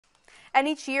And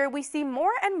each year we see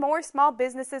more and more small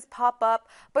businesses pop up,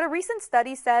 but a recent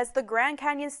study says the Grand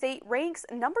Canyon State ranks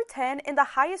number 10 in the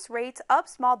highest rates of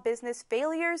small business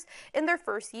failures in their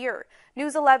first year.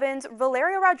 News 11's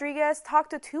Valeria Rodriguez talked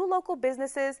to two local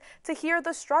businesses to hear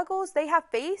the struggles they have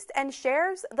faced and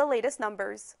shares the latest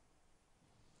numbers.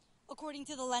 According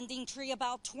to the Lending Tree,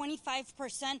 about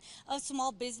 25% of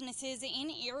small businesses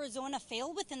in Arizona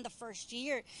fail within the first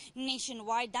year.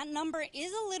 Nationwide, that number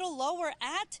is a little lower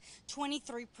at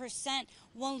 23%.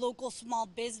 One local small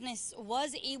business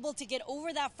was able to get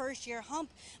over that first year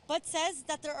hump, but says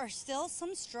that there are still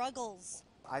some struggles.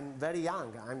 I'm very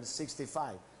young, I'm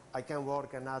 65. I can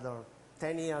work another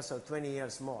 10 years or 20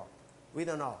 years more. We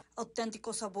don't know.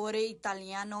 Autentico Sabore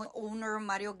Italiano owner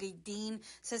Mario Gaidin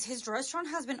says his restaurant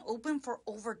has been open for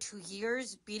over 2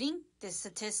 years, beating this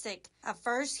statistic. At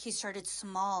first, he started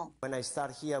small. When I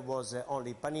started here was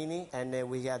only panini, and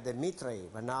we had the meat tray,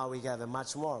 but now we have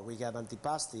much more. We have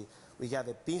antipasti, we have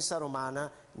a pinza romana,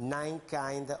 9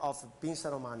 kinds of pinza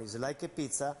romana. It's like a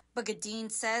pizza. But Gaidin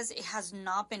says it has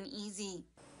not been easy.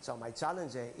 So my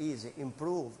challenge is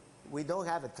improve. We don't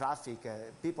have a traffic.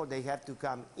 People, they have to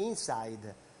come inside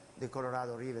the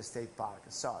Colorado River State Park.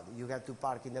 So you have to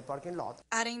park in the parking lot.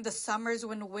 Adding the summers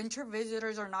when winter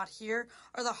visitors are not here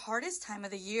are the hardest time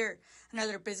of the year.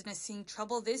 Another business seeing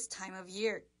trouble this time of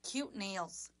year, Cute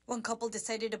Nails. One couple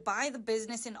decided to buy the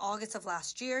business in August of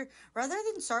last year rather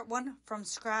than start one from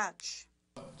scratch.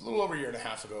 A little over a year and a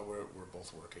half ago, we're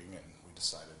both working, and we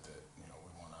decided that we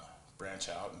want to branch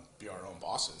out and be our own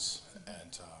bosses.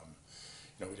 And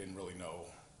we didn't really know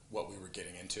what we were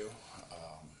getting into.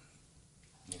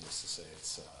 Needless to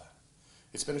say,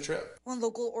 it's been a trip. One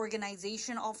local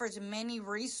organization offers many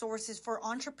resources for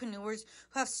entrepreneurs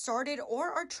who have started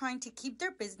or are trying to keep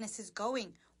their businesses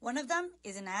going. One of them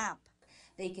is an app.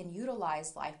 They can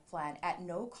utilize LifePlan at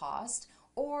no cost,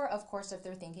 or of course if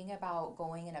they're thinking about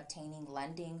going and obtaining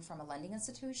lending from a lending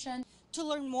institution. To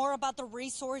learn more about the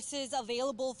resources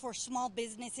available for small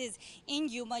businesses in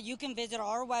Yuma, you can visit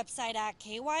our website at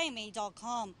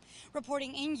kyma.com.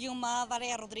 Reporting in Yuma,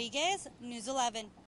 Valeria Rodriguez, News 11.